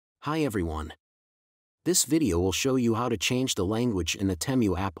Hi everyone. This video will show you how to change the language in the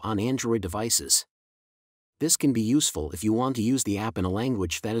Temu app on Android devices. This can be useful if you want to use the app in a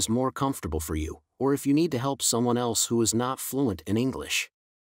language that is more comfortable for you, or if you need to help someone else who is not fluent in English.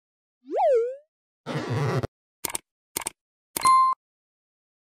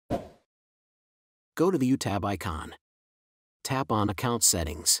 Go to the U tab icon. Tap on Account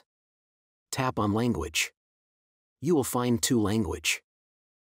Settings. Tap on Language. You will find two language.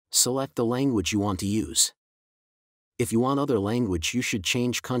 Select the language you want to use. If you want other language, you should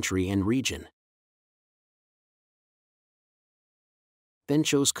change country and region. Then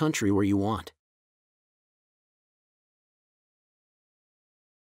choose country where you want.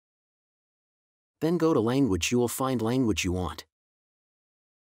 Then go to language, you will find language you want.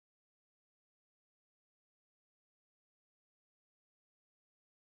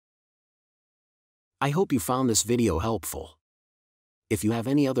 I hope you found this video helpful. If you have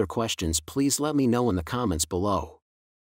any other questions, please let me know in the comments below.